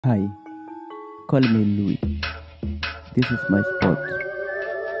Hi, call me Louis. This is my spot,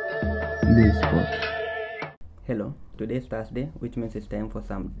 LuiSpot. Hello, today is Thursday, which means it's time for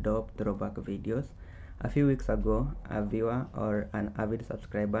some dope throwback videos. A few weeks ago, a viewer or an avid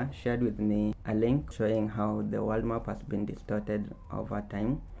subscriber shared with me a link showing how the world map has been distorted over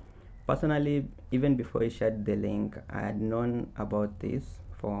time. Personally, even before he shared the link, I had known about this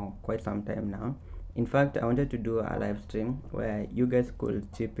for quite some time now. In fact, I wanted to do a live stream where you guys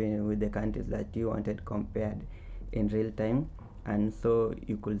could chip in with the countries that you wanted compared in real time, and so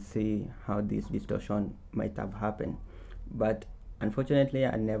you could see how this distortion might have happened. But unfortunately,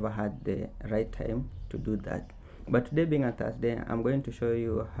 I never had the right time to do that. But today, being a Thursday, I'm going to show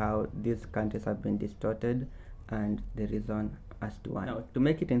you how these countries have been distorted and the reason as to why. Now, to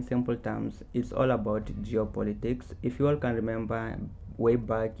make it in simple terms, it's all about geopolitics. If you all can remember way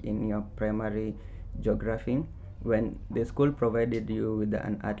back in your primary geography, when the school provided you with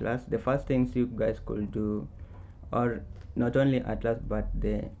an atlas, the first things you guys could do, or not only atlas but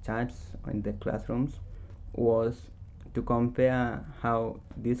the charts in the classrooms, was to compare how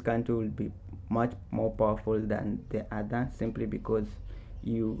this country will be much more powerful than the other, simply because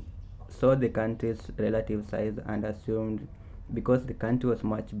you saw the country's relative size and assumed because the country was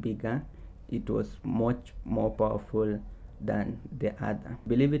much bigger, it was much more powerful than the other.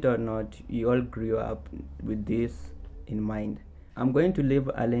 Believe it or not, you all grew up with this in mind. I'm going to leave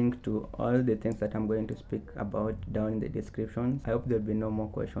a link to all the things that I'm going to speak about down in the description. I hope there'll be no more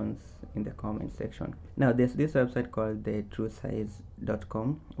questions in the comment section. Now, there's this website called the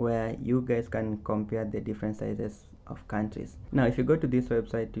truesize.com where you guys can compare the different sizes of countries. Now, if you go to this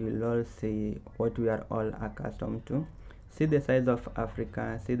website, you'll all see what we are all accustomed to. See the size of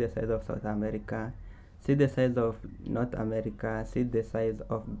Africa, see the size of South America, see the size of North America, see the size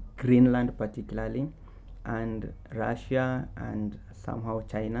of Greenland particularly, and Russia, and somehow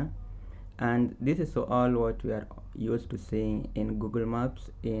China. And this is all what we are used to seeing in Google Maps,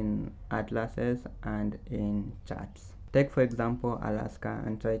 in atlases, and in charts. Take for example Alaska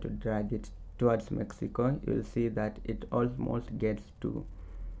and try to drag it towards Mexico. You'll see that it almost gets to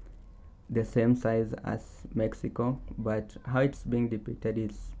the same size as Mexico, but how it's being depicted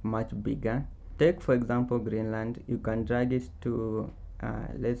is much bigger. Take for example Greenland. You can drag it to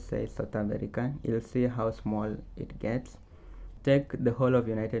let's say South America. You'll see how small it gets. Take the whole of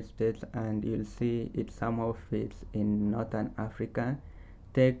United States and you'll see it somehow fits in Northern Africa.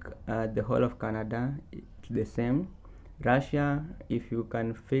 Take the whole of Canada, it's the same. Russia, if you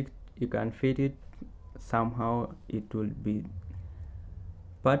can fit it somehow, it will be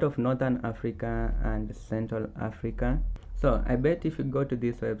part of Northern Africa and Central Africa. So I bet if you go to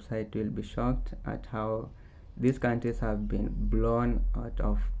this website, you'll be shocked at how these countries have been blown out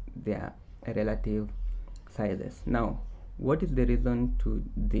of their relative sizes. Now, what is the reason to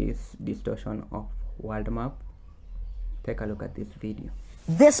this distortion of world map? Take a look at this video.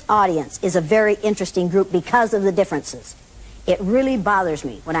 This audience is a very interesting group because of the differences. It really bothers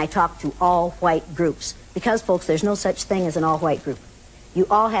me when I talk to all-white groups, because, folks, there's no such thing as an all-white group. You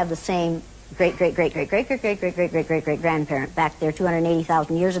all have the same great-great-great-great-great-great-great-great-great-great-grandparent back there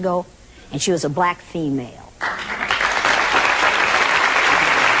 280,000 years ago, and she was a black female.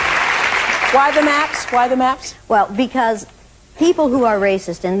 Why the maps? Why the maps? Well, because people who are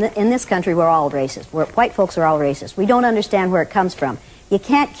racist, in this country we're all racist. White folks are all racist. We don't understand where it comes from. You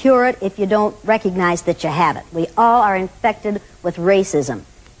can't cure it if you don't recognize that you have it. We all are infected with racism.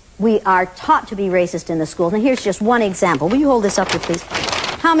 We are taught to be racist in the schools. And here's just one example. Will you hold this up here, please?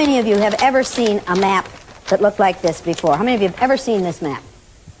 How many of you have ever seen a map that looked like this before? How many of you have ever seen this map?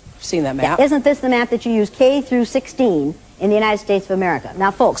 Seen that map. Yeah. Isn't this the map that you use K through 16 in the United States of America?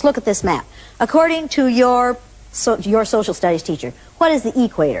 Now, folks, look at this map. According to your social studies teacher, what is the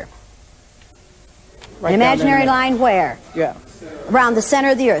equator? Right, an imaginary line where? Yeah. Around the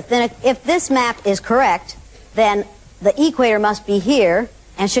center of the earth. Then if this map is correct, then the equator must be here,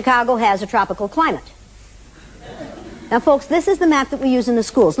 and Chicago has a tropical climate. Now, folks, this is the map that we use in the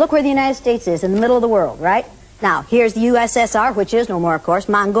schools. Look where the United States is, in the middle of the world, right? Now, here's the USSR, which is no more, of course,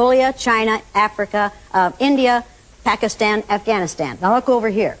 Mongolia, China, Africa, India, Pakistan, Afghanistan. Now, look over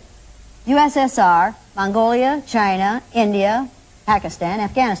here. USSR, Mongolia, China, India, Pakistan,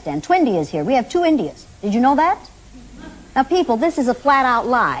 Afghanistan. Two Indias here. We have two Indias. Did you know that? Now, people, this is a flat-out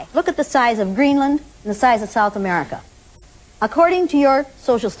lie. Look at the size of Greenland and the size of South America. According to your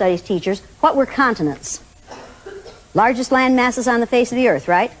social studies teachers, what were continents? Largest land masses on the face of the earth,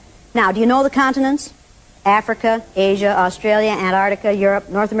 right? Now, do you know the continents? Africa, Asia, Australia, Antarctica, Europe,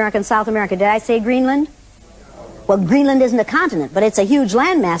 North America, and South America. Did I say Greenland? Well, Greenland isn't a continent, but it's a huge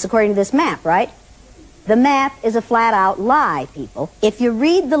landmass according to this map, right? The map is a flat-out lie, people. If you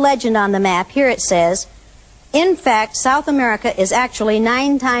read the legend on the map, here it says, in fact, South America is actually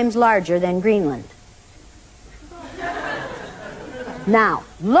 9 times larger than Greenland. Now,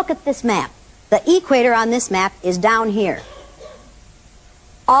 look at this map. The equator on this map is down here.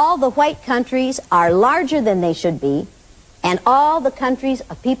 All the white countries are larger than they should be, and all the countries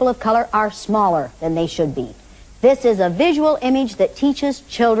of people of color are smaller than they should be. This is a visual image that teaches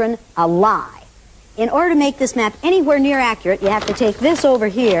children a lie. In order to make this map anywhere near accurate, you have to take this over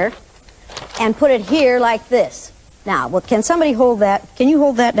here and put it here like this. Now, well, can somebody hold that? Can you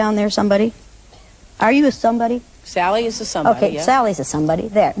hold that down there, somebody? Are you a somebody? Sally is a somebody, Okay, yeah. Sally's a somebody.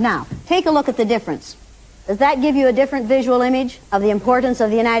 There. Now, take a look at the difference. Does that give you a different visual image of the importance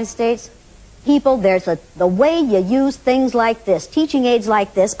of the United States? People, the way you use things like this, teaching aids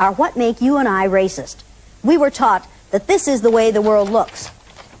like this, are what make you and I racist. We were taught that this is the way the world looks.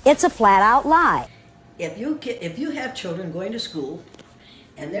 It's a flat-out lie. If you have children going to school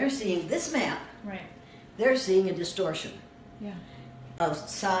and they're seeing this map, Right. they're seeing a distortion Yeah. of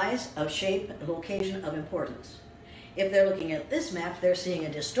size, of shape, of location, of importance. If they're looking at this map, they're seeing a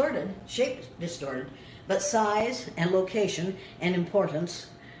distorted, shape distorted, but size and location and importance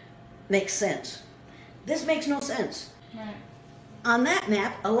makes sense. This makes no sense. Right. On that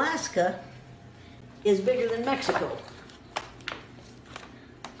map, Alaska is bigger than Mexico.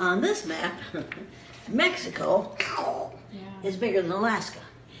 On this map, Mexico is bigger than Alaska.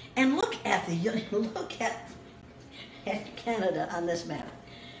 And look at Canada on this map.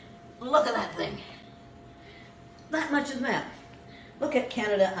 Look at that thing. That much of the map. Look at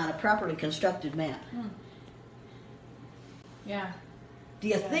Canada on a properly constructed map. Yeah. Do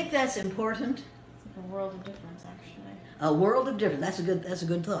you think that's important? It's like a world of difference, actually. A world of difference. That's a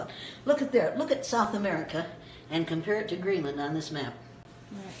good thought. Look at there. Look at South America and compare it to Greenland on this map.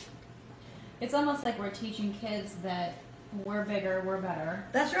 Right. It's almost like we're teaching kids that we're bigger, we're better.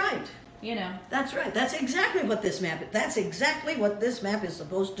 That's right. You know. That's right. That's exactly what this map. That's exactly what this map is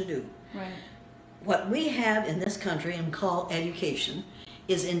supposed to do. Right. What we have in this country and call education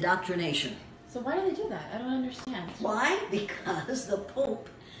is indoctrination. So why do they do that? I don't understand. Why? Because the Pope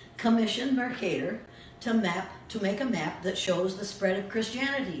commissioned Mercator to make a map that shows the spread of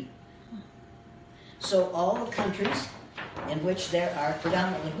Christianity. So all the countries in which there are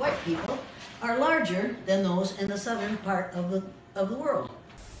predominantly white people are larger than those in the southern part of the world.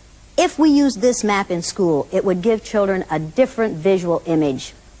 If we use this map in school, it would give children a different visual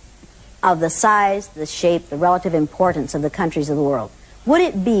image of the size, the shape, the relative importance of the countries of the world. Would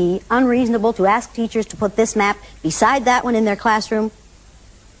it be unreasonable to ask teachers to put this map beside that one in their classroom?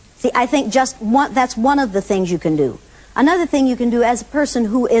 See, I think that's one of the things you can do. Another thing you can do as a person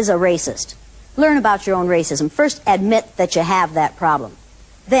who is a racist, learn about your own racism. First, admit that you have that problem.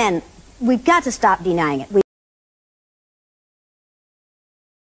 Then, we've got to stop denying it.